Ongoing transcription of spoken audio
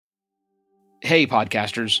Hey,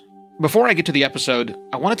 podcasters. Before I get to the episode,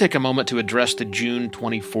 I want to take a moment to address the June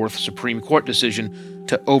 24th Supreme Court decision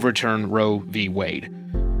to overturn Roe v. Wade.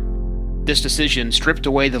 This decision stripped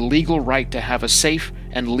away the legal right to have a safe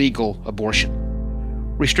and legal abortion.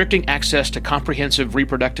 Restricting access to comprehensive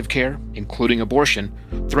reproductive care, including abortion,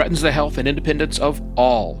 threatens the health and independence of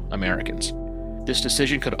all Americans. This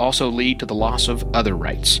decision could also lead to the loss of other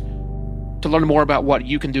rights. To learn more about what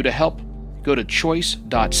you can do to help, go to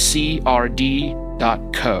choice.crd.co.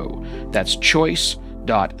 That's choice.crd.co.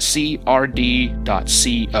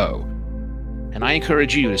 And I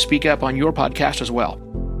encourage you to speak up on your podcast as well.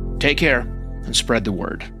 Take care and spread the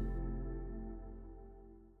word.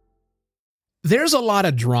 There's a lot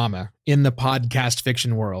of drama in the podcast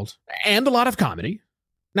fiction world, and a lot of comedy.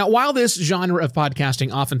 Now, while this genre of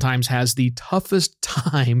podcasting oftentimes has the toughest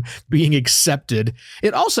time being accepted,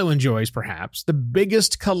 it also enjoys, perhaps, the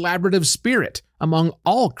biggest collaborative spirit among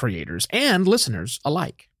all creators and listeners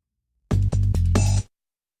alike.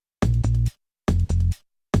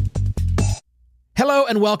 Hello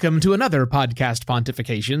and welcome to another Podcast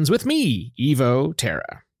Pontifications with me, Evo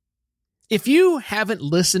Terra. If you haven't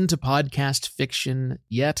listened to podcast fiction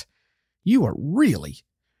yet, you are really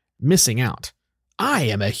missing out. I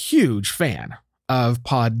am a huge fan of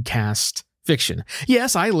podcast fiction.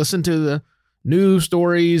 Yes, I listen to the news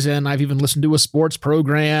stories, and I've even listened to a sports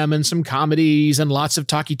program and some comedies and lots of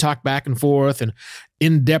talky talk back and forth and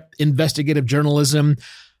in-depth investigative journalism.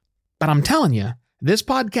 But I'm telling you, this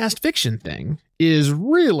podcast fiction thing is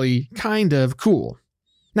really kind of cool.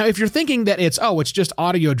 Now, if you're thinking that it's just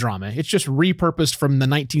audio drama, it's just repurposed from the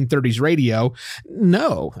 1930s radio,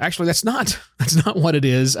 no, actually, that's not what it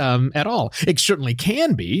is at all. It certainly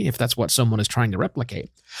can be if that's what someone is trying to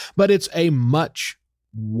replicate, but it's a much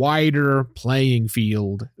wider playing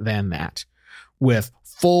field than that, with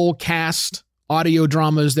full cast audio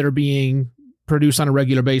dramas that are being produced on a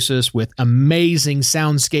regular basis with amazing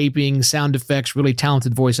soundscaping, sound effects, really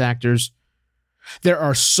talented voice actors. There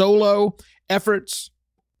are solo efforts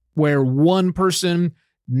where one person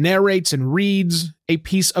narrates and reads a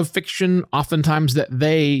piece of fiction, oftentimes that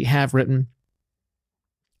they have written.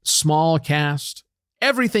 Small cast,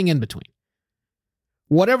 everything in between.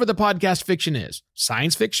 Whatever the podcast fiction is.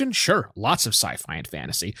 Science fiction? Sure, lots of sci-fi and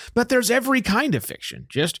fantasy. But there's every kind of fiction.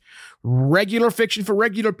 Just regular fiction for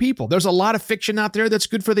regular people. There's a lot of fiction out there that's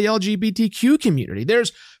good for the LGBTQ community.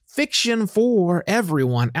 There's fiction for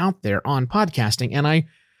everyone out there on podcasting, and I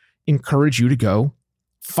encourage you to go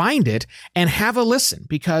find it and have a listen,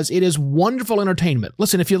 because it is wonderful entertainment.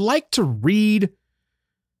 Listen, if you like to read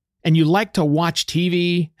and you like to watch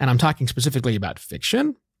TV, and I'm talking specifically about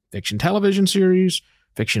fiction television series,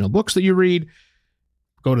 fictional books that you read,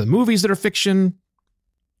 go to the movies that are fiction,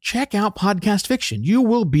 check out podcast fiction. You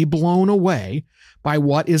will be blown away by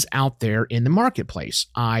what is out there in the marketplace.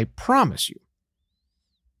 I promise you.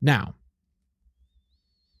 Now,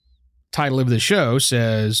 title of the show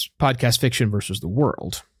says podcast fiction versus the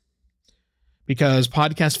world, because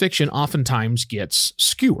podcast fiction oftentimes gets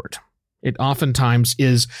skewered. It oftentimes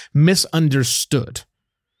is misunderstood.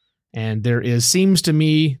 And seems to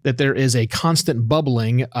me that there is a constant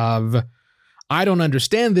bubbling of, I don't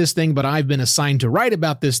understand this thing, but I've been assigned to write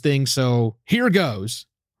about this thing, so here goes,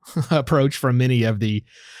 approach from many of the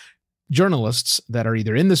journalists that are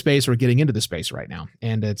either in the space or getting into the space right now.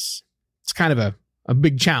 And it's kind of a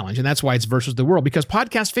big challenge, and that's why it's versus the world, because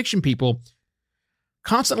podcast fiction people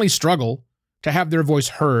constantly struggle to have their voice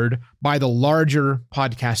heard by the larger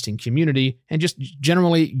podcasting community and just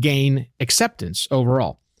generally gain acceptance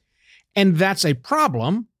overall. And that's a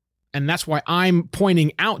problem, and that's why I'm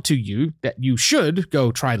pointing out to you that you should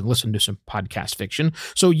go try to listen to some podcast fiction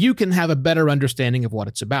so you can have a better understanding of what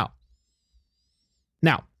it's about.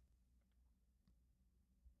 Now,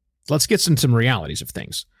 let's get into some realities of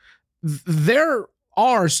things. There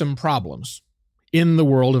are some problems in the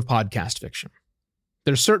world of podcast fiction.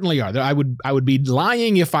 There certainly are. I would be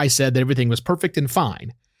lying if I said that everything was perfect and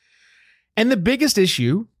fine. And the biggest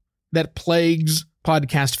issue that plagues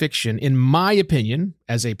podcast fiction, in my opinion,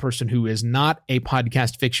 as a person who is not a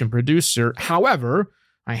podcast fiction producer, however,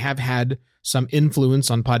 I have had some influence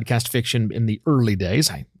on podcast fiction in the early days.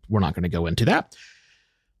 We're not going to go into that.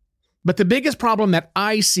 But the biggest problem that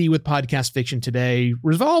I see with podcast fiction today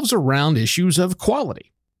revolves around issues of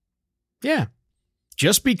quality. Yeah.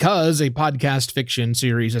 Just because a podcast fiction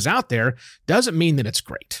series is out there doesn't mean that it's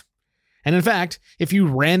great. And in fact, if you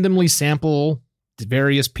randomly sample the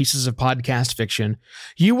various pieces of podcast fiction,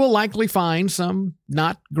 you will likely find some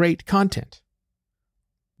not great content.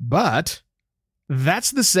 But that's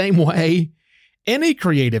the same way any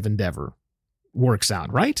creative endeavor works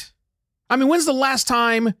out, right? I mean, when's the last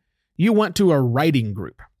time you went to a writing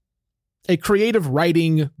group, a creative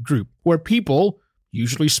writing group where people,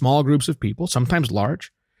 usually small groups of people, sometimes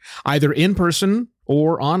large, either in person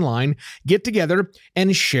or online, get together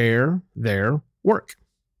and share their work.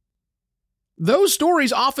 Those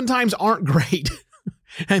stories oftentimes aren't great,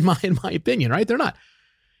 in my opinion, right? They're not.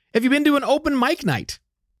 Have you been to an open mic night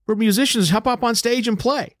where musicians hop up on stage and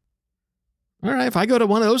play? All right, if I go to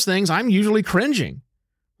one of those things, I'm usually cringing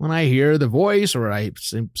when I hear the voice or I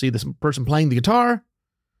see this person playing the guitar.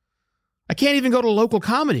 I can't even go to local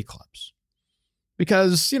comedy clubs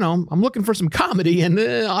because, I'm looking for some comedy and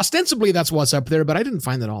ostensibly that's what's up there, but I didn't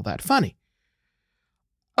find that all that funny.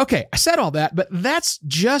 Okay, I said all that, but that's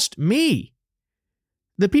just me.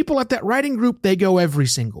 The people at that writing group, they go every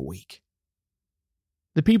single week.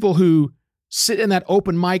 The people who sit in that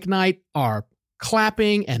open mic night are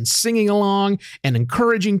clapping and singing along and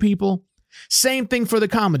encouraging people. Same thing for the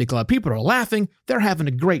comedy club. People are laughing. They're having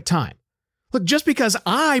a great time. Look, just because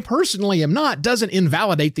I personally am not doesn't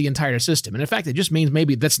invalidate the entire system. And in fact, it just means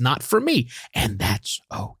maybe that's not for me. And that's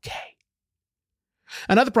okay.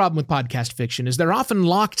 Another problem with podcast fiction is they're often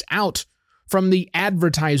locked out from the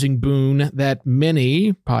advertising boon that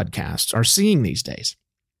many podcasts are seeing these days.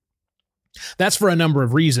 That's for a number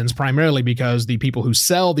of reasons, primarily because the people who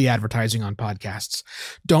sell the advertising on podcasts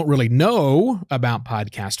don't really know about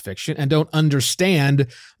podcast fiction and don't understand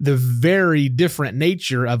the very different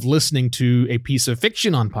nature of listening to a piece of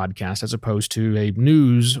fiction on podcast as opposed to a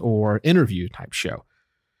news or interview type show.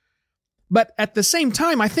 But at the same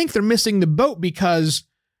time, I think they're missing the boat because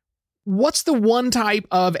what's the one type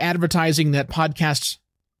of advertising that podcasts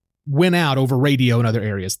win out over radio and other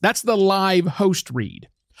areas? That's the live host read.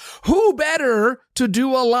 Who better to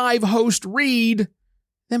do a live host read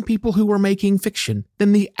than people who are making fiction,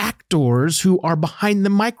 than the actors who are behind the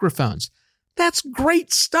microphones? That's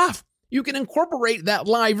great stuff. You can incorporate that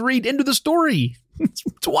live read into the story. It's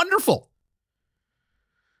wonderful.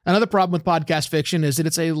 Another problem with podcast fiction is that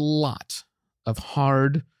it's a lot of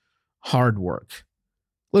hard work.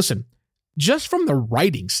 Listen, just from the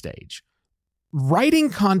writing stage, writing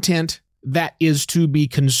content that is to be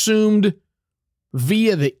consumed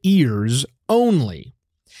via the ears only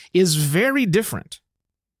is very different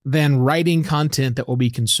than writing content that will be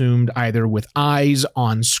consumed either with eyes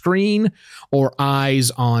on screen or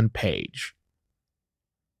eyes on page.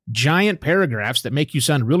 Giant paragraphs that make you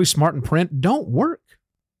sound really smart in print don't work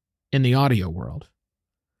in the audio world.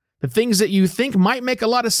 The things that you think might make a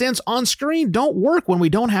lot of sense on screen don't work when we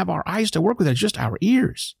don't have our eyes to work with, it's just our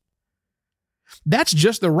ears. That's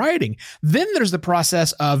just the writing. Then there's the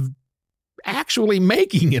process of actually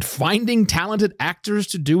making it, finding talented actors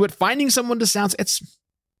to do it, finding someone to sound. It's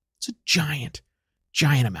a giant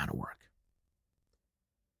amount of work.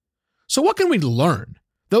 So what can we learn?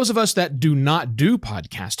 Those of us that do not do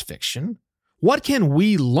podcast fiction, what can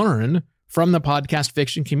we learn from the podcast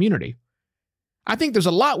fiction community? I think there's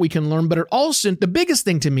a lot we can learn, but it also, the biggest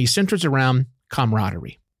thing to me centers around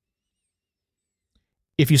camaraderie.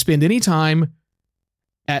 If you spend any time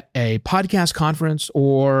at a podcast conference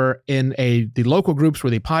or in the local groups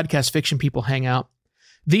where the podcast fiction people hang out,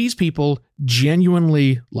 these people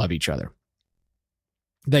genuinely love each other.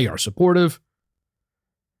 They are supportive.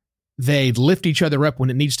 They lift each other up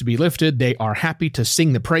when it needs to be lifted. They are happy to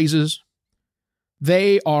sing the praises.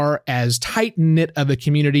 They are as tight-knit of a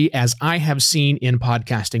community as I have seen in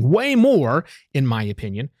podcasting, way more, in my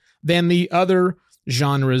opinion, than the other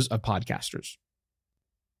genres of podcasters.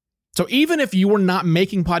 So even if you are not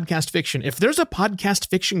making podcast fiction, if there's a podcast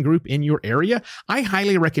fiction group in your area, I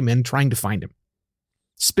highly recommend trying to find them.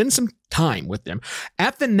 Spend some time with them.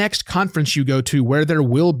 At the next conference you go to where there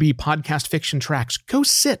will be podcast fiction tracks, go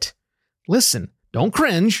sit, listen, don't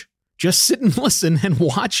cringe, just sit and listen and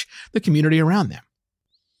watch the community around them.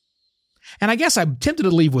 And I guess I'm tempted to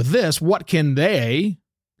leave with this. What can they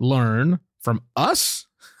learn from us?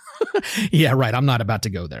 Yeah, right. I'm not about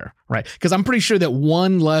to go there, right? Because I'm pretty sure that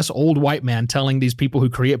one less old white man telling these people who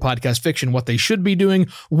create podcast fiction what they should be doing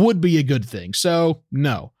would be a good thing. So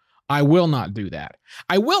no, I will not do that.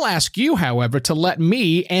 I will ask you, however, to let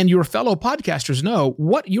me and your fellow podcasters know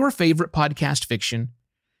what your favorite podcast fiction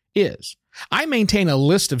is. I maintain a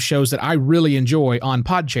list of shows that I really enjoy on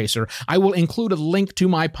Podchaser. I will include a link to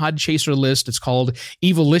my Podchaser list. It's called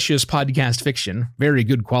Evilicious Podcast Fiction. Very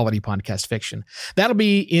good quality podcast fiction. That'll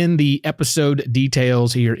be in the episode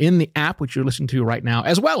details here in the app, which you're listening to right now,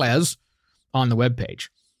 as well as on the webpage.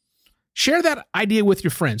 Share that idea with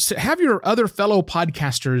your friends. Have your other fellow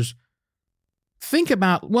podcasters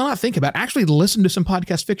actually listen to some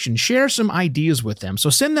podcast fiction. Share some ideas with them. So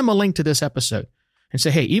send them a link to this episode and say,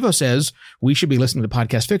 hey, Evo says we should be listening to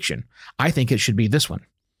podcast fiction. I think it should be this one.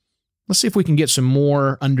 Let's see if we can get some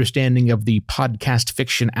more understanding of the podcast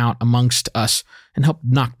fiction out amongst us and help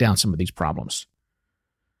knock down some of these problems.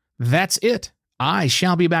 That's it. I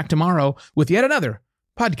shall be back tomorrow with yet another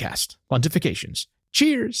Podcast Pontifications.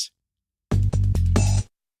 Cheers!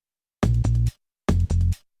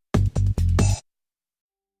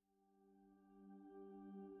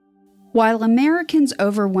 While Americans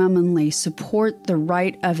overwhelmingly support the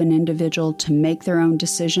right of an individual to make their own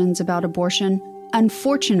decisions about abortion,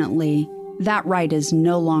 unfortunately, that right is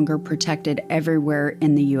no longer protected everywhere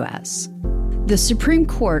in the U.S. The Supreme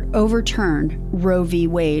Court overturned Roe v.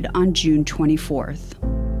 Wade on June 24th.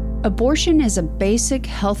 Abortion is a basic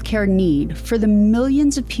healthcare need for the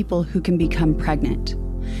millions of people who can become pregnant.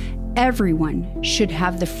 Everyone should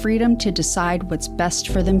have the freedom to decide what's best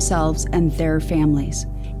for themselves and their families,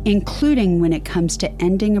 including when it comes to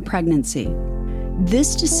ending a pregnancy.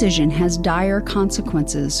 This decision has dire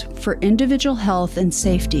consequences for individual health and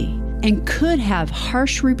safety and could have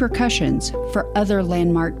harsh repercussions for other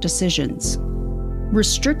landmark decisions.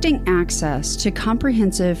 Restricting access to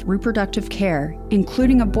comprehensive reproductive care,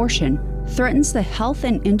 including abortion, threatens the health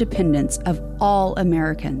and independence of all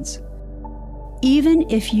Americans. Even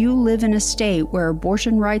if you live in a state where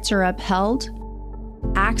abortion rights are upheld,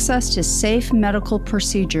 access to safe medical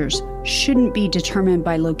procedures shouldn't be determined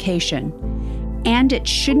by location, and it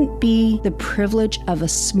shouldn't be the privilege of a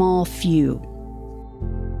small few.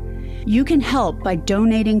 You can help by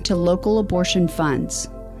donating to local abortion funds.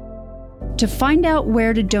 To find out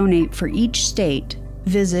where to donate for each state,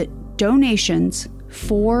 visit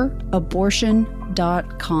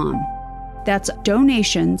donationsforabortion.com. That's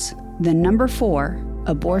donations, 4,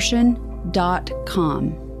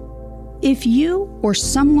 abortion.com. If you or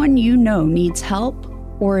someone you know needs help,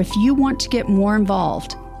 or if you want to get more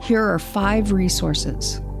involved, here are 5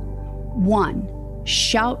 resources. 1.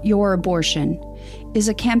 Shout Your Abortion is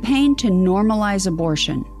a campaign to normalize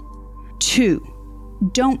abortion. 2.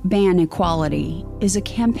 Don't Ban Equality is a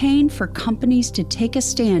campaign for companies to take a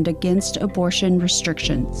stand against abortion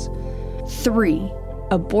restrictions. 3.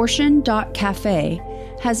 Abortion.cafe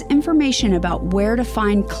has information about where to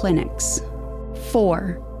find clinics.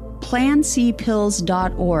 4.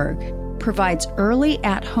 PlanCpills.org provides early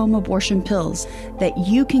at-home abortion pills that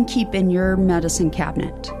you can keep in your medicine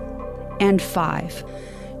cabinet. And 5.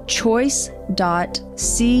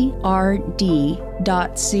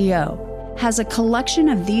 Choice.crd.co has a collection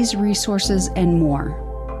of these resources and more.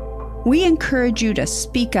 We encourage you to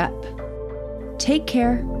speak up, take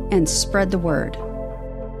care, and spread the word.